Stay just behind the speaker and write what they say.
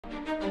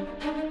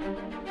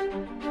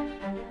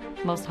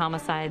Most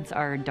homicides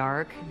are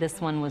dark.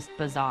 This one was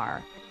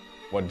bizarre.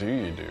 What do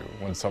you do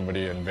when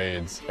somebody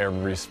invades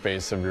every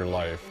space of your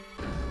life?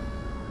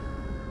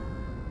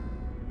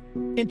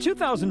 In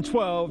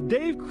 2012,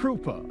 Dave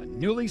Kroupa, a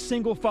newly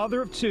single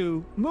father of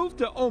two, moved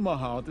to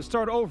Omaha to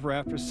start over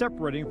after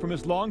separating from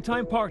his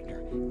longtime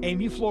partner,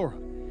 Amy Flora.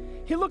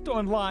 He looked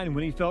online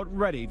when he felt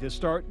ready to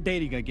start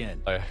dating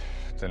again. I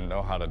didn't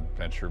know how to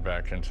venture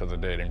back into the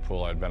dating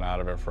pool. I'd been out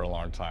of it for a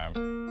long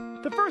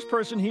time. The first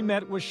person he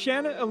met was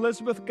Shanna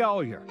Elizabeth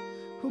Golyar,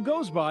 who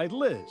goes by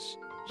Liz.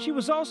 She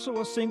was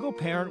also a single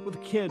parent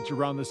with kids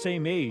around the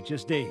same age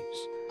as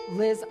Dave's.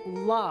 Liz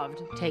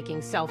loved taking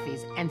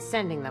selfies and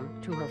sending them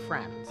to her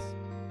friends.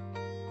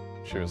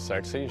 She was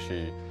sexy,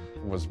 she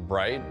was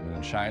bright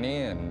and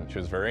shiny, and she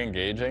was very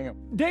engaging.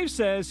 Dave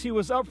says he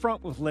was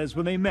upfront with Liz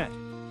when they met.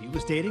 He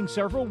was dating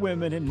several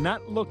women and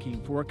not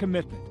looking for a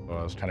commitment.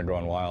 I was kind of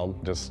going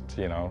wild, just,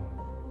 you know,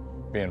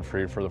 being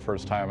free for the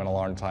first time in a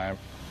long time.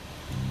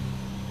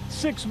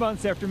 6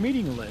 months after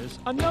meeting Liz,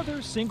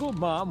 another single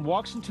mom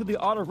walks into the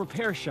auto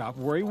repair shop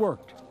where he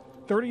worked,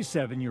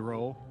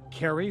 37-year-old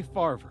Cari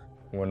Farver.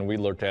 When we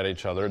looked at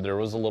each other, there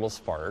was a little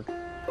spark.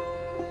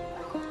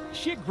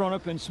 She had grown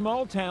up in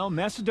small-town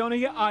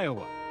Macedonia,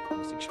 Iowa, and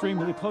was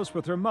extremely close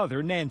with her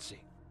mother,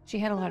 Nancy. She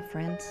had a lot of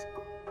friends.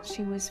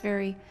 She was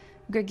very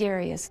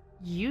gregarious.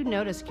 You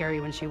noticed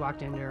Cari when she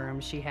walked into her room.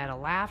 She had a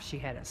laugh, she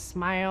had a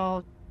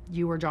smile.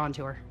 You were drawn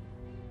to her.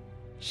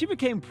 She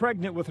became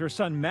pregnant with her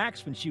son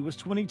Max when she was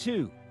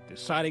 22,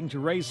 deciding to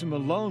raise him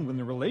alone when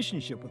the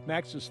relationship with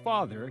Max's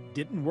father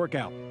didn't work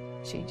out.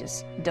 She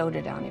just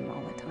doted on him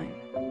all the time.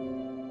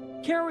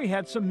 Cari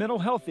had some mental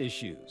health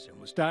issues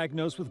and was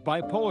diagnosed with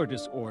bipolar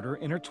disorder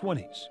in her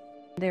 20s.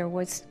 There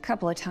was a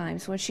couple of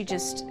times when she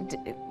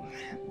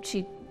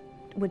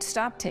would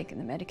stop taking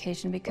the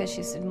medication because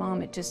she said,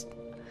 "Mom,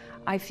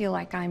 I feel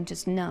like I'm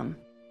just numb."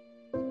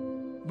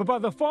 But by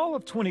the fall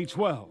of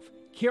 2012,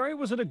 Cari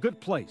was in a good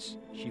place.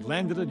 She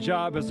landed a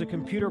job as a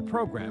computer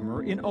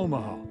programmer in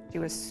Omaha. She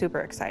was super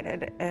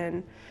excited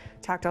and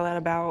talked a lot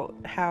about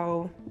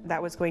how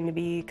that was going to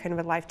be kind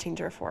of a life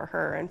changer for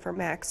her and for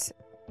Max.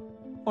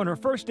 On her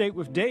first date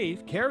with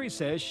Dave, Cari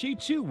says she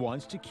too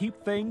wants to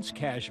keep things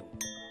casual.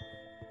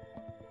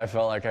 I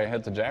felt like I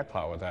hit the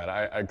jackpot with that.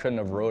 I couldn't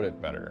have wrote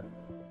it better.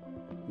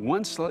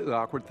 One slightly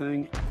awkward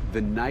thing, the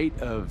night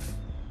of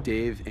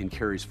Dave and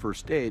Cari's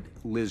first date,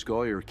 Liz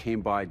Golyar came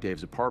by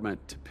Dave's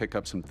apartment to pick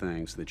up some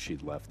things that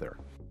she'd left there.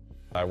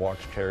 I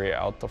walked Cari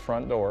out the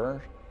front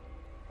door,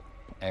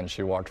 and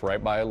she walked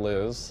right by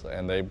Liz,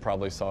 and they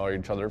probably saw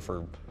each other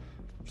for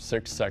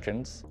 6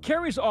 seconds.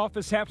 Cari's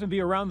office happened to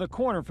be around the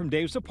corner from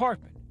Dave's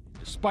apartment.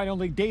 Despite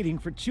only dating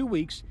for 2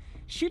 weeks,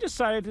 she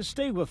decided to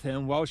stay with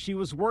him while she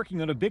was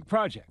working on a big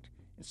project,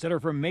 instead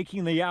of her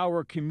making the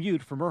hour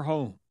commute from her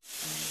home.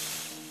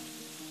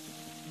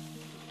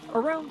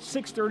 Around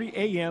 6:30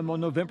 a.m. on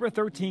November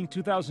 13,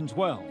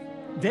 2012,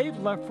 Dave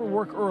left for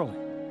work early,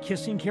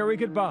 kissing Cari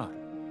goodbye.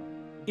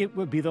 It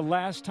would be the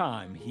last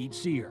time he'd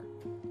see her.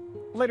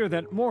 Later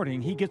that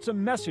morning, he gets a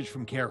message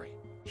from Cari.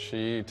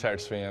 She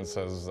texts me and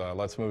says,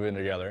 let's move in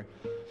together,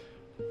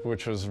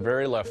 which was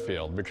very left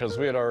field because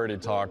we had already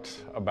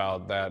talked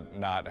about that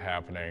not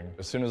happening.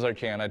 As soon as I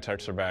can, I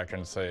text her back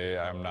and say,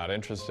 I'm not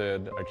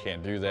interested, I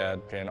can't do that.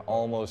 And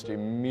almost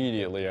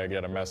immediately I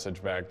get a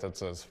message back that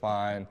says,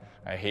 fine,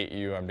 I hate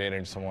you, I'm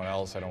dating someone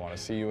else, I don't want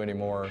to see you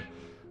anymore,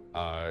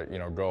 you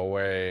know, go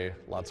away,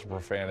 lots of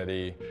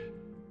profanity.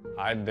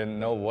 I didn't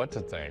know what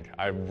to think.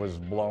 I was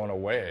blown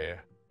away.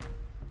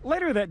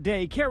 Later that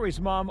day,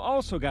 Cari's mom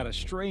also got a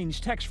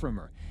strange text from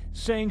her,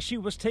 saying she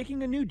was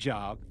taking a new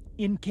job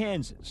in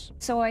Kansas.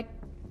 So I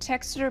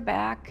texted her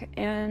back,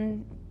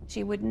 and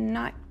she would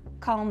not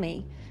call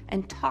me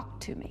and talk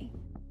to me.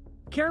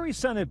 Cari's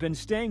son had been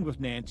staying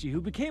with Nancy,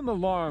 who became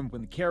alarmed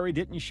when Cari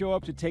didn't show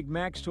up to take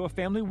Max to a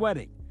family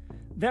wedding.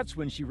 That's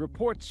when she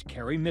reports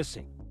Cari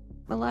missing.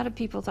 A lot of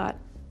people thought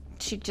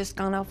she'd just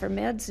gone off her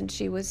meds and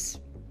she was,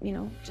 you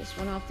know, just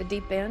went off the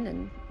deep end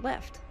and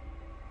left.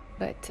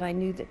 But I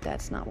knew that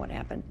that's not what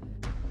happened.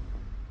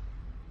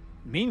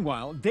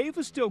 Meanwhile, Dave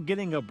was still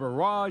getting a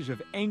barrage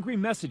of angry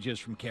messages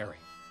from Cari.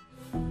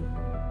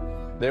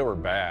 They were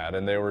bad,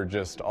 and they were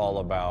just all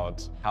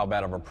about how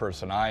bad of a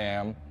person I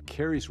am.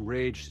 Cari's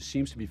rage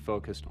seems to be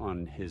focused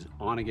on his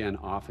on-again,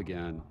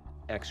 off-again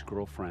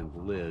ex-girlfriend,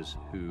 Liz,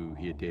 who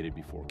he had dated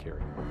before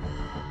Cari,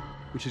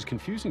 which is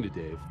confusing to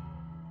Dave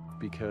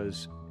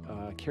because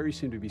Cari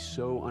seemed to be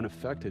so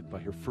unaffected by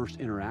her first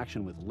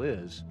interaction with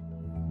Liz.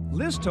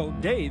 Liz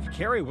told Dave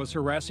Cari was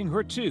harassing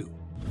her too.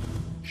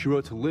 She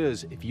wrote to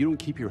Liz, if you don't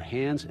keep your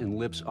hands and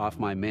lips off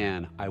my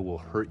man, I will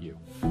hurt you.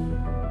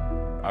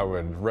 I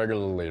would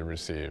regularly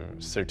receive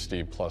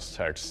 60 plus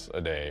texts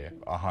a day,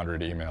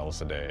 100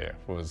 emails a day.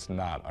 It was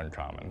not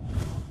uncommon.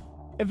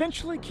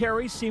 Eventually,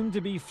 Cari seemed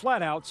to be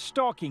flat out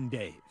stalking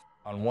Dave.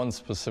 On one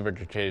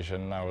specific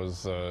occasion, I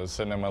was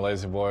sitting in my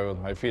lazy boy with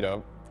my feet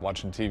up,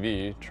 watching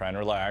TV, trying to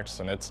relax,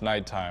 and it's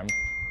nighttime.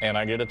 And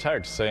I get a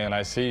text saying,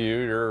 I see you,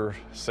 you're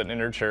sitting in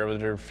your chair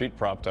with your feet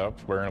propped up,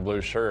 wearing a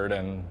blue shirt,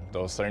 and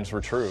those things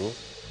were true.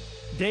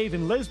 Dave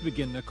and Liz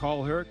begin to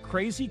call her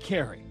Crazy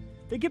Cari.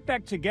 They get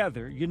back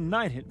together,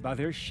 united by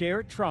their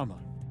shared trauma.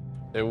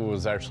 It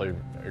was actually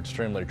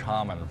extremely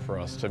common for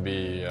us to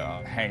be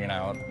hanging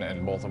out,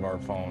 and both of our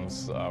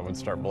phones would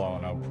start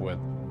blowing up with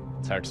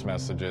text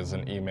messages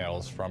and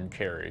emails from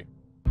Cari.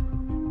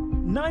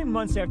 9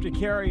 months after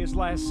Cari is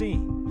last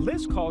seen,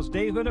 Liz calls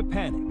Dave in a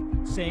panic,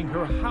 saying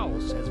her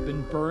house has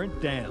been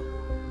burned down.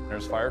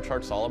 There's fire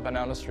trucks all up and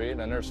down the street,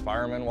 and there's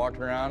firemen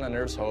walking around, and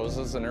there's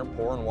hoses, and they're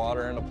pouring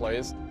water into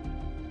place.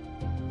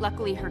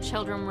 Luckily, her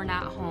children were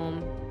not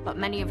home, but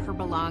many of her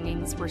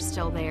belongings were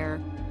still there,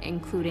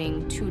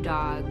 including 2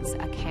 dogs,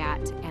 a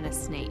cat, and a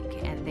snake,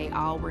 and they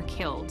all were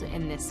killed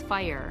in this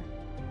fire.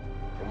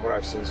 From what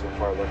I've seen so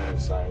far looking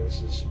inside,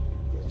 it's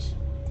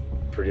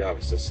pretty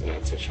obvious this is an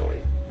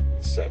intentionally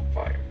set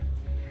fire.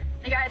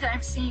 The guy that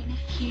I'm seeing,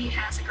 he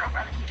has a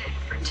girlfriend that he dated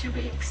for 2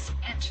 weeks,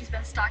 and she's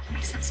been stalking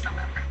me since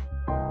November.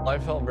 I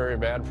felt very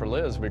bad for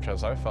Liz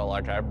because I felt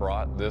like I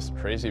brought this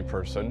crazy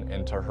person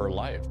into her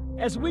life.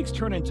 As weeks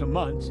turn into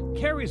months,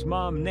 Cari's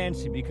mom,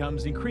 Nancy,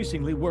 becomes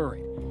increasingly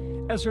worried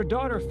as her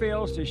daughter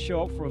fails to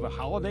show up for the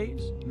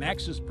holidays,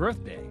 Max's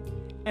birthday,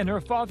 and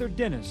her father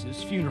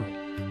Dennis's funeral.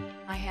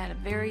 I had a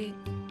very,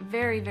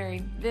 very, very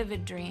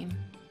vivid dream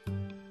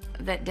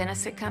that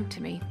Dennis had come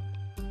to me,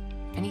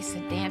 and he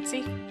said,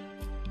 "Nancy,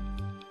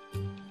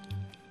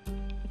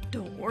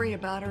 don't worry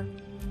about her.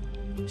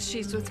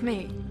 She's with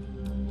me."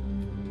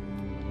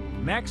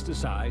 Max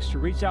decides to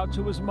reach out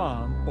to his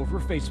mom over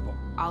Facebook.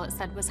 All it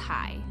said was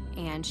hi,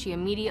 and she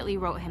immediately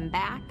wrote him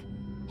back,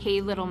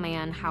 "Hey little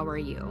man, how are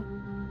you?"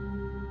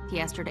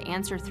 He asked her to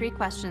answer 3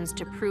 questions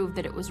to prove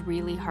that it was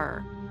really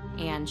her,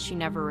 and she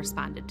never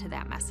responded to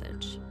that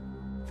message.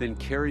 Then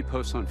Cari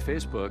posts on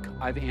Facebook,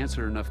 "I've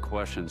answered enough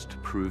questions to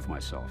prove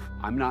myself.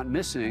 I'm not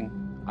missing,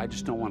 I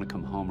just don't want to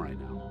come home right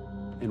now."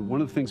 And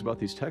one of the things about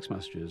these text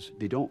messages,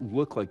 they don't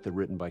look like they're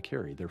written by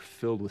Cari. They're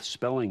filled with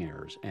spelling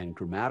errors and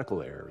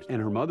grammatical errors.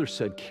 And her mother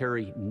said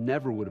Cari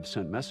never would have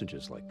sent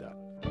messages like that.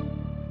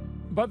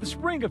 By the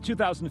spring of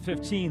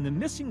 2015, the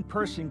missing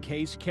person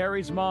case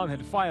Cari's mom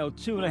had filed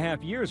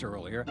 2.5 years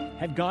earlier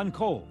had gone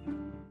cold.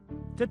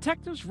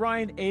 Detectives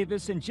Ryan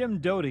Avis and Jim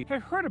Doty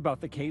had heard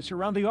about the case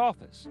around the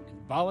office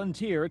and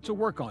volunteered to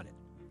work on it.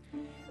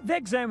 They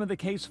examined the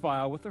case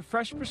file with a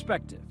fresh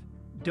perspective,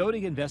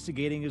 Doty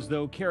investigating as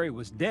though Cari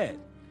was dead,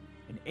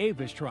 and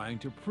Avis trying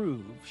to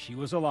prove she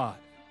was alive.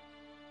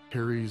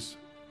 Cari's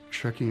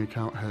checking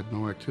account had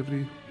no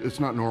activity. It's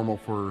not normal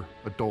for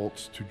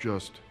adults to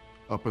just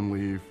up and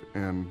leave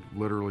and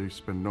literally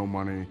spend no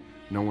money.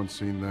 No one's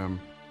seen them.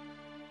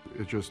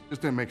 It just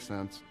didn't make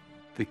sense.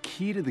 The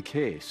key to the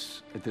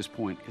case at this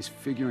point is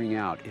figuring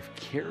out if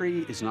Cari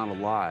is not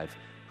alive,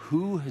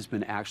 who has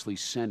been actually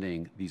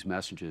sending these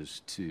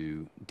messages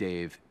to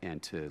Dave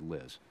and to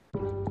Liz.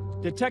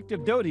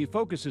 Detective Doty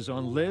focuses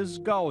on Liz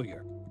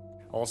Golyar.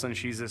 All of a sudden,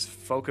 she's this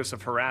focus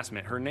of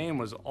harassment. Her name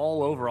was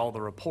all over all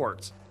the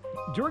reports.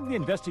 During the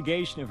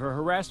investigation of her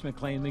harassment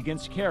claim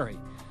against Cari,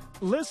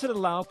 Liz had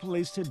allowed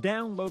police to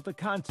download the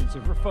contents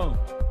of her phone.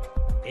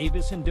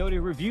 Avis and Doty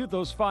reviewed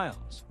those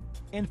files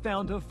and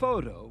found a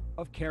photo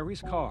of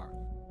Cari's car.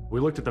 We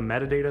looked at the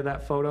metadata of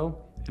that photo,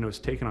 and it was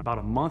taken about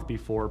a month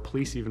before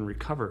police even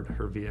recovered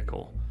her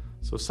vehicle.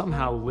 So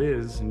somehow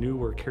Liz knew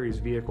where Cari's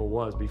vehicle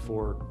was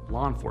before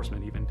law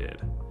enforcement even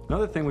did.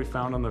 Another thing we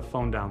found on the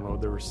phone download,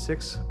 there were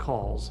 6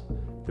 calls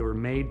that were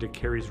made to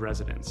Cari's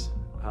residence.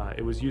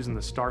 It was using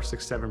the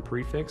 *67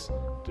 prefix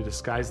to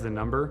disguise the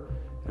number,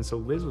 and so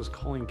Liz was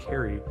calling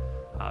Cari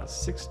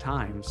 6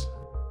 times.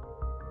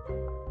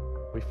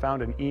 We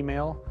found an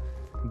email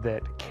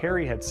that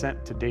Cari had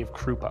sent to Dave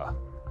Kroupa.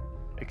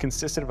 It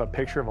consisted of a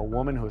picture of a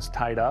woman who was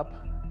tied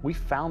up. We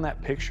found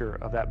that picture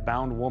of that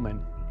bound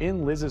woman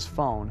in Liz's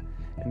phone,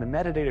 and the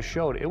metadata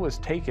showed it was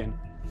taken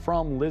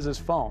from Liz's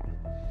phone.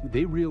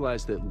 They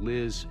realized that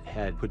Liz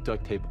had put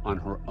duct tape on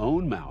her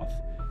own mouth,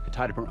 had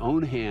tied up her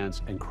own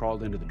hands, and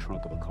crawled into the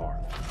trunk of a car.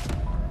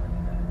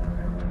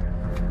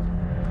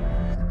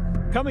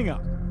 Coming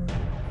up.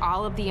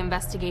 All of the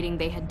investigating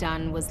they had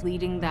done was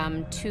leading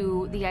them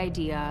to the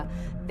idea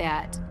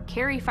that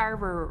Cari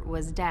Farver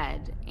was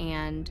dead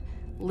and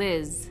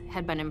Liz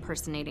had been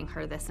impersonating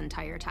her this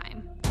entire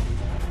time.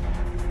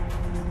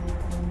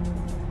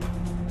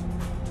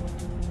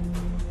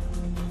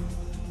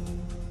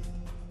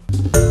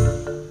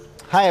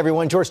 Hi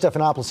everyone, George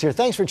Stephanopoulos here.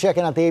 Thanks for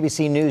checking out the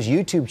ABC News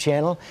YouTube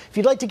channel. If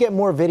you'd like to get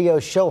more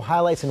videos, show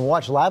highlights, and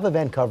watch live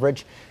event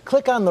coverage,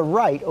 click on the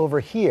right over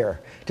here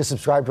to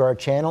subscribe to our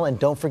channel, and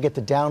don't forget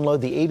to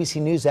download the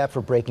ABC News app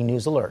for breaking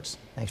news alerts.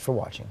 Thanks for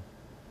watching.